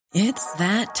It's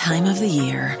that time of the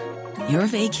year. Your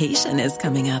vacation is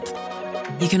coming up.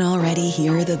 You can already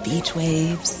hear the beach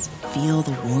waves, feel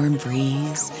the warm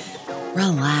breeze,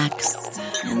 relax,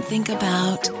 and think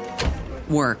about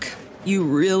work. You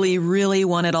really, really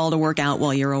want it all to work out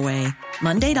while you're away.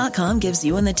 Monday.com gives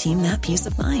you and the team that peace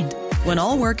of mind. When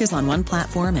all work is on one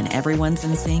platform and everyone's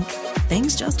in sync,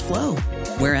 things just flow.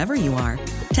 Wherever you are,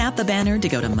 tap the banner to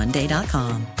go to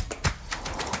Monday.com.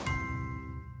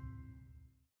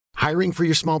 Hiring for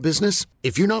your small business?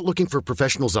 If you're not looking for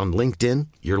professionals on LinkedIn,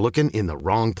 you're looking in the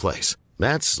wrong place.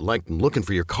 That's like looking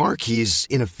for your car keys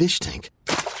in a fish tank.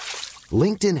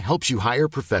 LinkedIn helps you hire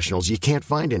professionals you can't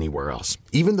find anywhere else,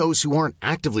 even those who aren't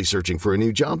actively searching for a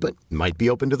new job but might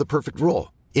be open to the perfect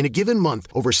role. In a given month,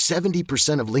 over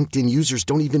 70% of LinkedIn users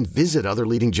don't even visit other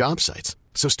leading job sites.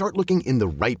 So start looking in the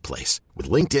right place.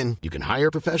 With LinkedIn, you can hire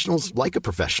professionals like a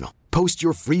professional. Post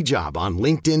your free job on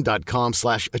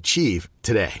linkedin.com/achieve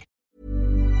today.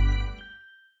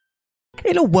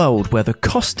 In a world where the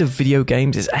cost of video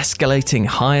games is escalating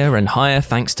higher and higher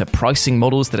thanks to pricing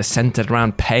models that are centered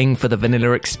around paying for the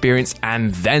vanilla experience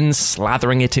and then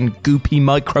slathering it in goopy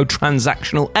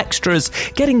microtransactional extras,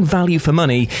 getting value for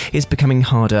money is becoming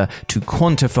harder to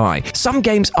quantify. Some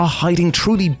games are hiding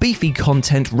truly beefy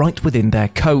content right within their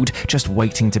code, just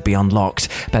waiting to be unlocked.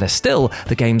 Better still,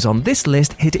 the games on this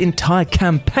list hid entire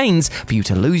campaigns for you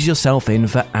to lose yourself in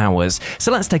for hours.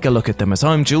 So let's take a look at them. As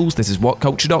I'm Jules, this is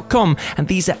WhatCulture.com, and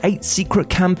these are 8 secret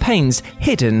campaigns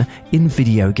hidden in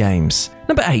video games.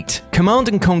 Number 8.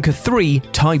 Command & Conquer 3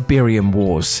 Tiberium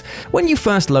Wars. When you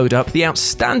first load up the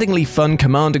outstandingly fun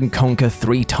Command & Conquer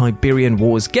 3 Tiberium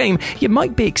Wars game, you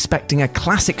might be expecting a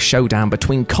classic showdown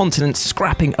between continents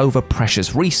scrapping over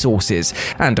precious resources.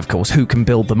 And of course, who can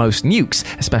build the most nukes,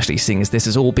 especially seeing as this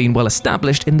has all been well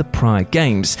established in the prior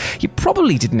games. You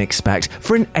probably didn't expect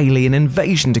for an alien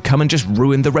invasion to come and just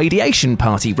ruin the radiation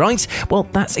party, right? Well,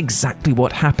 that's exactly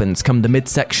what happens come the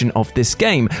midsection of this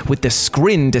game, with the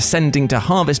Skrin descending to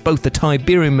harvest both the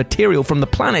Tiberium material from the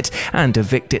planet and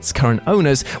evict its current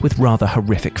owners with rather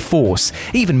horrific force.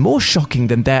 Even more shocking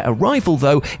than their arrival,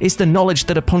 though, is the knowledge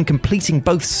that upon completing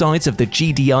both sides of the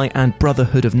GDI and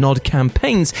Brotherhood of Nod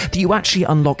campaigns, that you actually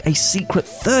unlock a secret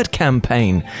third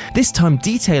campaign, this time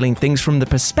detailing things from the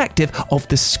perspective of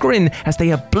the Skrin as they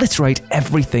obliterate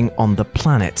everything on the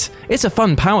planet. It's a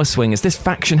fun power swing as this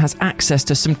faction has access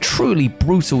to some truly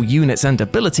brutal units and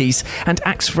abilities, and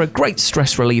acts for a great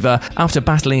stress reliever after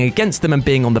battling against them and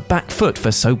being on the back foot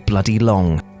for so bloody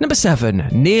long. Number 7.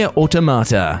 Nier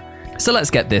Automata. So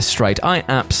let's get this straight. I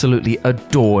absolutely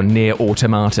adore Nier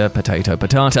Automata, potato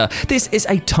patata. This is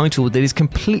a title that is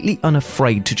completely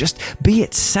unafraid to just be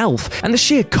itself, and the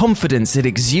sheer confidence it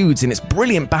exudes in its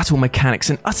brilliant battle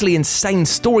mechanics and utterly insane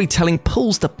storytelling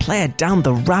pulls the player down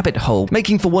the rabbit hole,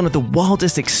 making for one of the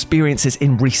wildest experiences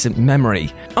in recent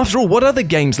memory. After all, what other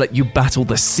games let you battle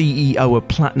the CEO of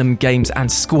Platinum Games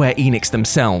and Square Enix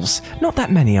themselves? Not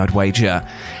that many, I'd wager.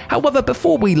 However,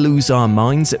 before we lose our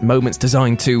minds at moments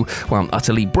designed to, well,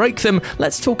 utterly break them,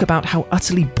 let's talk about how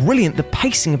utterly brilliant the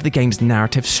pacing of the game's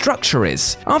narrative structure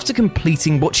is. After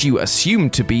completing what you assume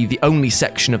to be the only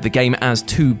section of the game as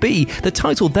 2B, the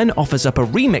title then offers up a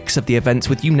remix of the events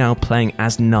with you now playing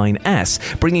as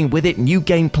 9S, bringing with it new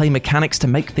gameplay mechanics to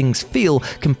make things feel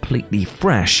completely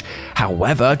fresh.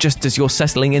 However, just as you're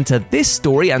settling into this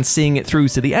story and seeing it through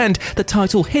to the end, the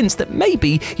title hints that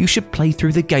maybe you should play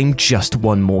through the game just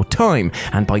one more time,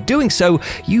 and by doing so,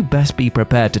 you best be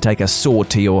prepared to take a sword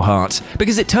to your heart,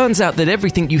 because it turns out that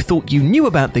everything you thought you knew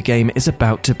about the game is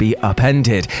about to be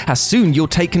upended, as soon you'll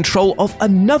take control of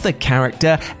another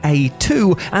character,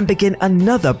 A2, and begin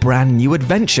another brand new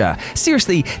adventure.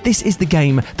 Seriously, this is the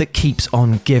game that keeps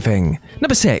on giving.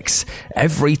 Number 6.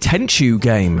 Every Tenchu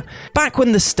game. Back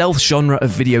when the stealth genre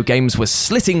of video games was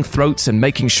slitting throats and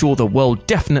making sure the world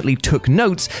definitely took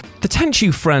notes, the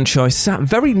Tenchu franchise sat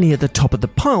very near the top of the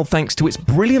pile thanks to its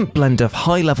brilliant blend of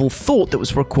high-level thought that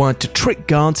was required to trick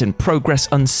guards in progress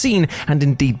unseen, and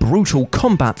indeed brutal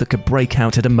combat that could break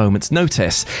out at a moment's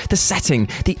notice. The setting,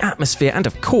 the atmosphere, and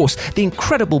of course, the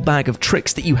incredible bag of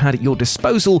tricks that you had at your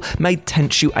disposal made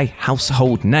Tenchu a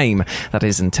household name. That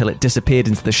is, until it disappeared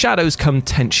into the shadows come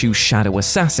Tenchu Shadow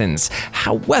Assassins.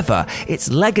 However, its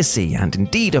legacy and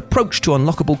indeed approach to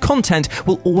unlockable content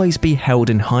will always be held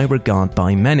in high regard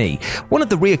by many. One of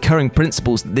the reoccurring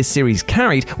principles that this series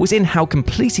carried was in how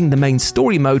completing the main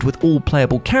story mode with all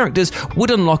playable characters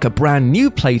would unlock a brand new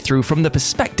playthrough from the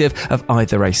perspective of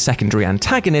either a secondary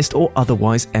antagonist or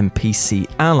otherwise NPC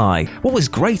ally. What was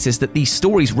great is that these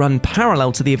stories run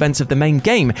parallel to the events of the main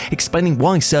game, explaining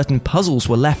why certain puzzles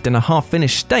were left in a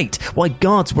half-finished state, why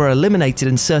guards were eliminated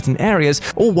in certain areas,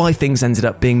 or why things ended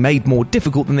up being made more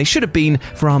difficult than they should have been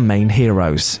for our main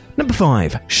heroes. Number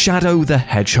 5. Shadow the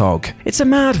Hedgehog. It's a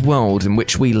mad world in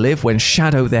which we live when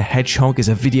Shadow the Hedgehog is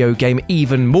a video game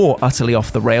even more utterly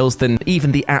off the rails than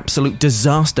even the absolute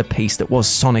disaster piece that was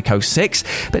Sonic 06,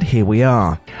 but here we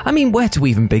are. I mean, where to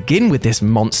even begin with this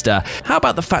monster? How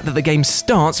about the fact that the game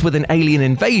starts with an alien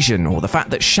invasion, or the fact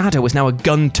that Shadow is now a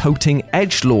gun-toting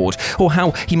edgelord, or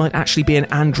how he might actually be an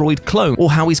android clone,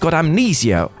 or how he's got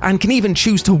amnesia, and can even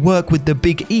choose to work with the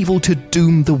big evil to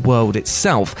doom the world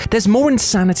itself. There's more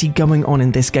insanity going on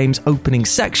in this game's opening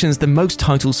sections than most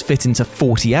titles fit into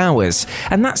 40 hours,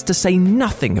 and that's to say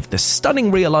nothing of the stunning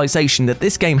realization that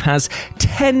this game has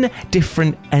 10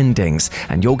 different endings,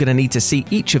 and you're going to need to see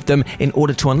each of them in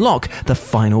order to unlock the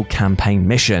final campaign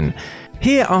mission.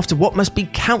 Here, after what must be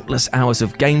countless hours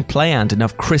of gameplay and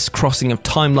enough crisscrossing of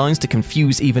timelines to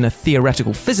confuse even a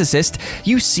theoretical physicist,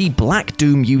 you see Black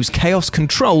Doom use Chaos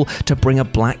Control to bring a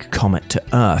black comet to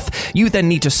Earth. You then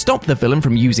need to stop the villain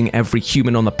from using every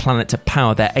human on the planet to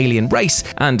power their alien race,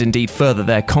 and indeed further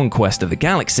their conquest of the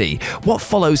galaxy. What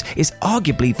follows is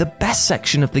arguably the best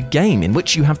section of the game, in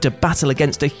which you have to battle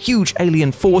against a huge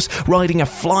alien force riding a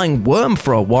flying worm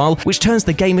for a while, which turns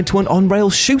the game into an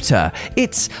on-rails shooter.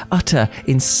 It's utter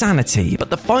insanity, but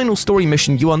the final story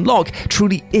mission you unlock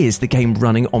truly is the game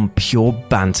running on pure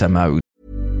banter mode.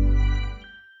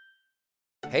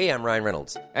 Hey, I'm Ryan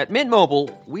Reynolds. At Mint Mobile,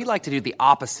 we like to do the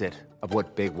opposite of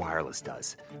what Big Wireless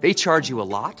does. They charge you a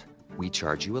lot, we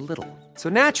charge you a little. So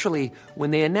naturally,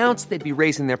 when they announced they'd be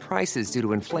raising their prices due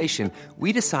to inflation,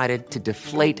 we decided to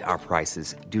deflate our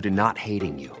prices due to not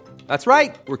hating you. That's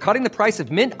right. We're cutting the price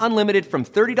of Mint Unlimited from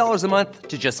 $30 a month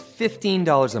to just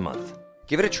 $15 a month.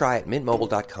 Give it a try at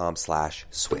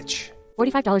mintmobile.com/switch.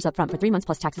 $45 up front for 3 months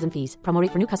plus taxes and fees. Promo rate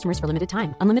for new customers for limited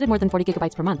time. Unlimited more than 40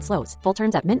 gigabytes per month slows. Full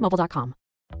terms at mintmobile.com.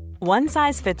 One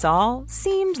size fits all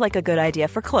seemed like a good idea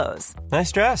for clothes.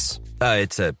 Nice dress.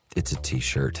 It's a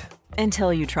t-shirt.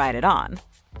 Until you tried it on.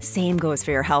 Same goes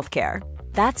for your healthcare.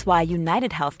 That's why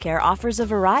United Healthcare offers a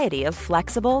variety of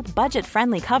flexible,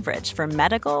 budget-friendly coverage for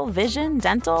medical, vision,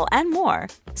 dental, and more.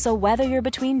 So whether you're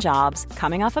between jobs,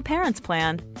 coming off a parent's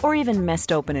plan, or even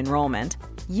missed open enrollment,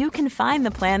 you can find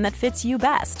the plan that fits you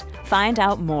best. Find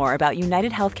out more about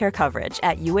United Healthcare coverage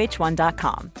at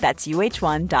uh1.com. That's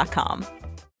uh1.com.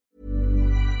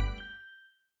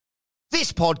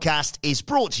 This podcast is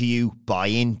brought to you by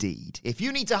Indeed. If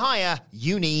you need to hire,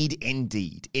 you need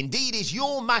Indeed. Indeed is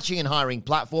your matching and hiring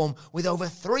platform with over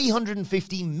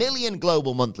 350 million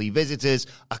global monthly visitors,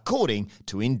 according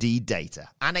to Indeed data,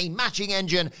 and a matching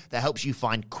engine that helps you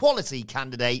find quality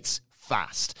candidates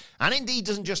fast. And Indeed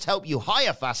doesn't just help you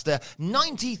hire faster.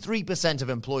 93% of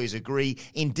employers agree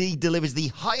Indeed delivers the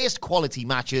highest quality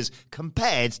matches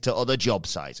compared to other job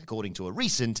sites, according to a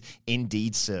recent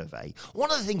Indeed survey.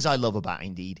 One of the things I love about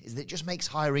Indeed is that it just makes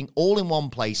hiring all in one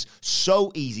place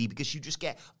so easy, because you just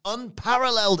get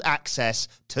unparalleled access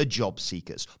to job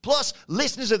seekers. Plus,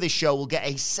 listeners of this show will get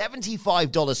a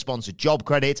 $75 sponsored job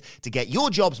credit to get your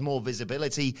jobs more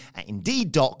visibility at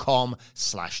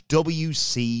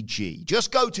Indeed.com/WCG.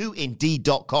 Just go to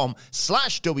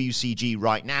Indeed.com/WCG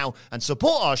right now and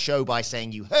support our show by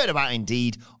saying you heard about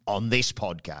Indeed on this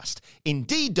podcast.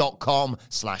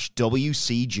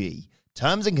 Indeed.com/WCG.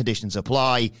 Terms and conditions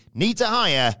apply. Need to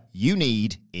hire? You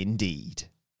need Indeed.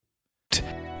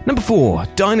 Number 4,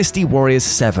 Dynasty Warriors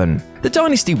 7. The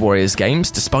Dynasty Warriors games,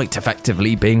 despite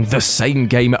effectively being the same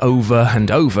game over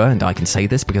and over, and I can say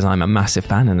this because I'm a massive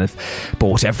fan and have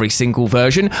bought every single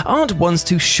version, aren't ones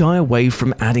to shy away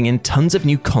from adding in tons of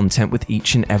new content with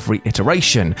each and every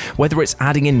iteration. Whether it's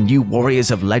adding in new Warriors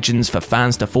of Legends for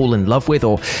fans to fall in love with,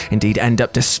 or indeed end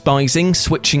up despising,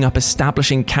 switching up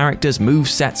establishing characters,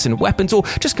 movesets and weapons, or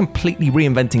just completely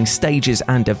reinventing stages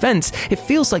and events, it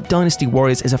feels like Dynasty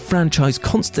Warriors is a franchise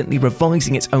constantly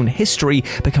revising its own history,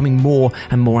 becoming more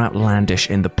and more outlandish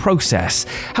in the process.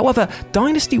 However,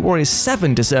 Dynasty Warriors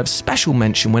 7 deserves special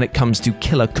mention when it comes to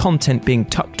killer content being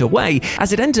tucked away,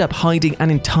 as it ended up hiding an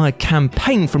entire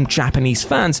campaign from Japanese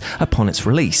fans upon its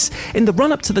release. In the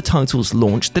run-up to the title's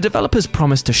launch, the developers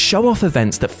promised to show off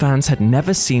events that fans had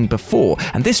never seen before,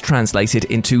 and this translated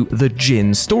into the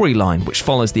Jin storyline, which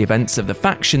follows the events of the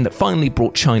faction that finally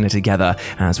brought China together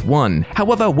as one.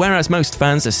 However, whereas most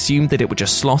fans assumed that it would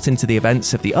just slot into the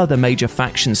events of the other major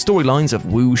faction storylines of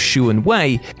Wu, Shu, and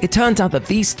Wei, it turned out that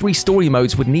these 3 story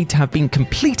modes would need to have been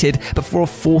completed before a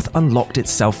 4th unlocked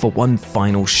itself for one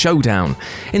final showdown.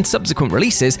 In subsequent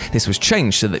releases, this was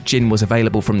changed so that Jin was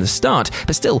available from the start,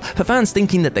 but still, for fans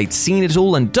thinking that they'd seen it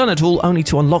all and done it all only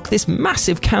to unlock this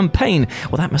massive campaign,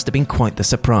 well, that must have been quite the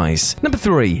surprise. Number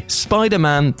 3,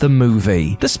 Spider-Man the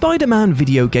movie. The Spider-Man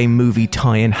video game movie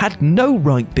tie-in had no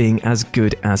right being as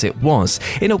good as it was.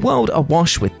 In a world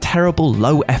awash with terrible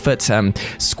low-effort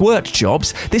squirt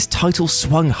jobs, this title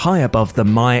swung high above the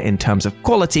mire in terms of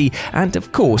quality and,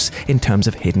 of course, in terms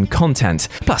of hidden content.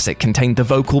 Plus, it contained the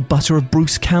vocal butter of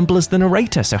Bruce Campbell as the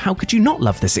narrator, so how could you not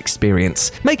love this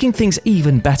experience? Making things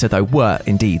even better, though, were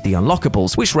indeed the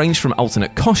unlockables, which ranged from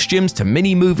alternate costumes to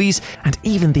mini-movies, and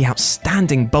even the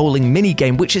outstanding bowling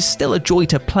minigame, which is still a joy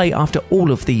to play after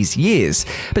all of these years.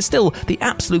 But still, the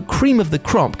absolute cream of the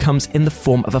crop comes in the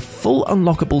form of a full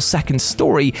unlockable second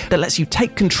story that lets you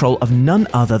take control of none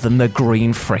other than the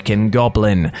Green Frickin'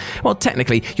 Goblin. Well,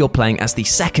 technically, you're playing as the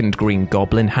second Green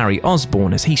Goblin, Harry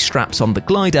Osborn, as he straps on the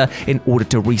glider in order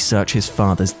to research his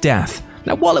father's death.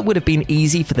 Now, while it would have been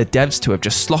easy for the devs to have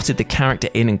just slotted the character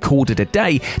in and called it a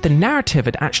day, the narrative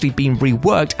had actually been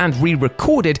reworked and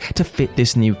re-recorded to fit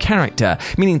this new character,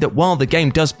 meaning that while the game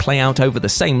does play out over the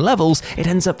same levels, it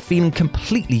ends up feeling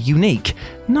completely unique.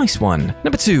 Nice one.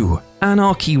 Number 2.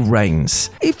 Anarchy Reigns.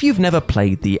 If you've never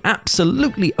played the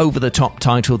absolutely over-the-top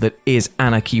title that is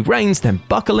Anarchy Reigns, then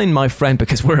buckle in, my friend,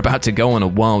 because we're about to go on a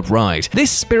wild ride. This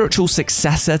spiritual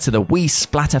successor to the Wii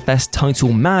Splatterfest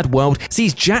title Mad World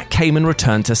sees Jack Kamen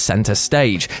return to center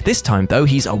stage. This time, though,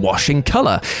 he's awash in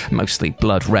color, mostly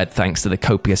blood red thanks to the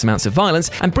copious amounts of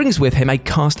violence, and brings with him a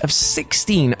cast of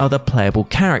 16 other playable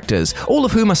characters, all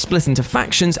of whom are split into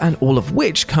factions and all of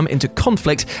which come into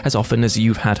conflict as often as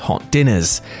you've had hot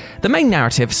dinners. The main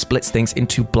narrative splits things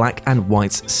into black and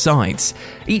white sides,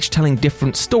 each telling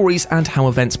different stories and how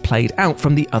events played out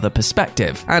from the other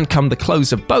perspective. And come the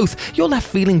close of both, you're left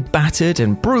feeling battered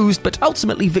and bruised, but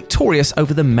ultimately victorious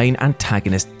over the main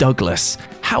antagonist, Douglas.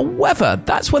 However,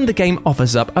 that's when the game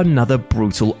offers up another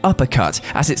brutal uppercut,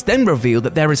 as it's then revealed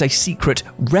that there is a secret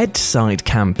red side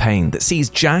campaign that sees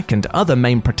Jack and other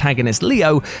main protagonist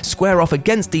Leo square off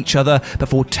against each other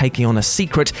before taking on a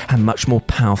secret and much more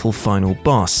powerful final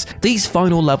boss. These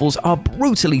final levels are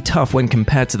brutally tough when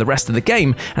compared to the rest of the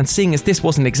game, and seeing as this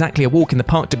wasn't exactly a walk in the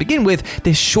park to begin with,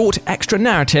 this short extra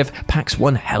narrative packs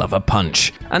one hell of a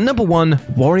punch. And number 1,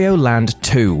 Wario Land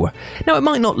 2. Now, it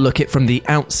might not look it from the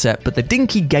outset, but the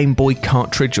dinky Game Boy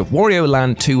cartridge of Wario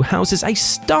Land 2 houses a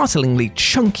startlingly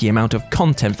chunky amount of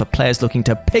content for players looking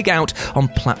to pig out on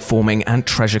platforming and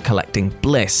treasure collecting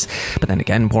bliss. But then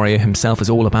again, Wario himself is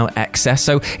all about excess,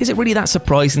 so is it really that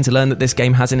surprising to learn that this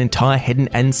game has an entire hidden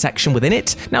end section within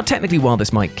it? Now, technically, while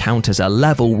this might count as a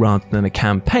level rather than a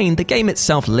campaign, the game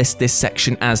itself lists this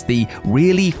section as the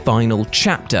really final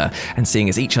chapter, and seeing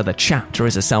as each other chapter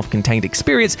is a self-contained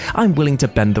experience, I'm willing to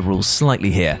bend the rules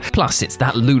slightly here. Plus, it's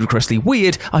that ludicrously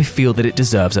weird, I feel that it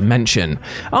deserves a mention.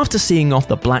 After seeing off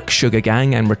the Black Sugar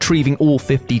Gang and retrieving all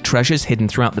 50 treasures hidden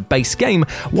throughout the base game,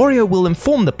 Wario will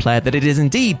inform the player that it is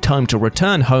indeed time to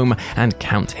return home and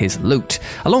count his loot.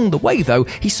 Along the way, though,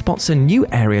 he spots a new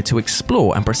area to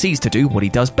explore and proceeds to do what he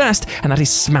does best, and that is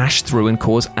smash through and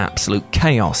cause absolute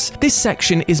chaos. This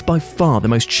section is by far the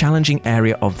most challenging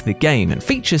area of the game and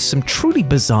features some truly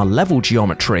bizarre level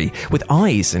geometry, with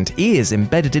eyes and ears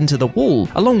embedded into the wall,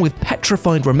 along with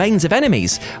petrified remains of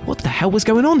enemies. What the hell was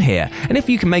going on here? And if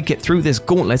you can make it through this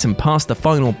gauntlet and past the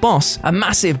final boss, a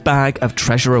massive bag of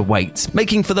treasure awaits,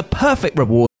 making for the perfect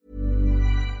reward.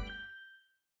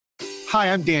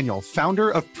 Hi, I'm Daniel, founder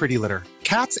of Pretty Litter.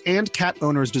 Cats and cat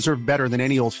owners deserve better than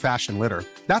any old-fashioned litter.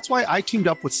 That's why I teamed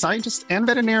up with scientists and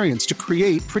veterinarians to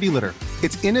create Pretty Litter.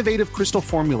 Its innovative crystal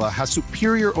formula has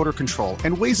superior odor control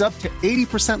and weighs up to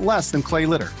 80% less than clay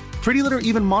litter. Pretty Litter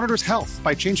even monitors health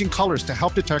by changing colors to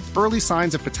help detect early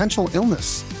signs of potential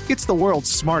illness. It's the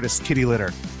world's smartest kitty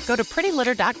litter. Go to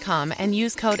prettylitter.com and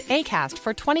use code ACAST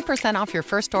for 20% off your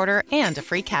first order and a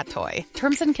free cat toy.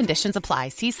 Terms and conditions apply.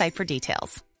 See site for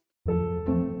details.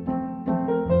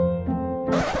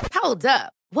 Hold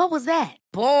up. What was that?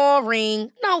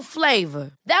 Boring. No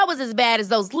flavor. That was as bad as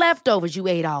those leftovers you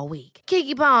ate all week.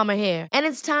 Keke Palmer here, and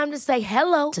it's time to say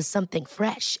hello to something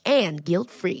fresh and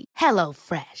guilt-free. Hello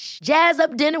Fresh. Jazz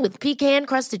up dinner with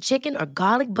pecan-crusted chicken or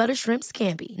garlic butter shrimp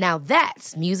scampi. Now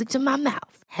that's music to my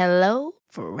mouth. Hello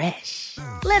Fresh.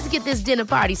 Let's get this dinner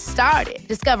party started.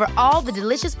 Discover all the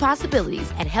delicious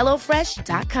possibilities at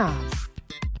HelloFresh.com.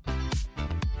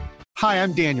 Hi,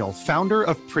 I'm Daniel, founder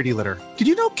of Pretty Litter. Did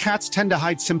you know cats tend to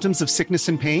hide symptoms of sickness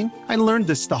and pain? I learned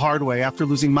this the hard way after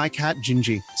losing my cat,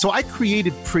 Gingy. So I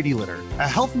created Pretty Litter, a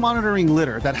health monitoring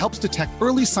litter that helps detect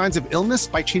early signs of illness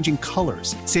by changing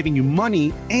colors, saving you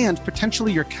money and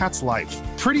potentially your cat's life.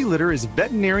 Pretty Litter is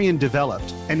veterinarian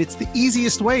developed, and it's the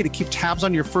easiest way to keep tabs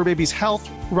on your fur baby's health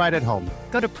right at home.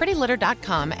 Go to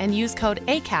prettylitter.com and use code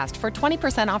ACAST for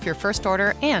 20% off your first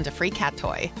order and a free cat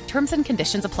toy. Terms and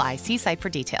conditions apply. See site for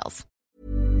details.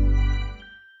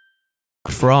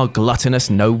 For our gluttonous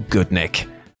no-good Nick.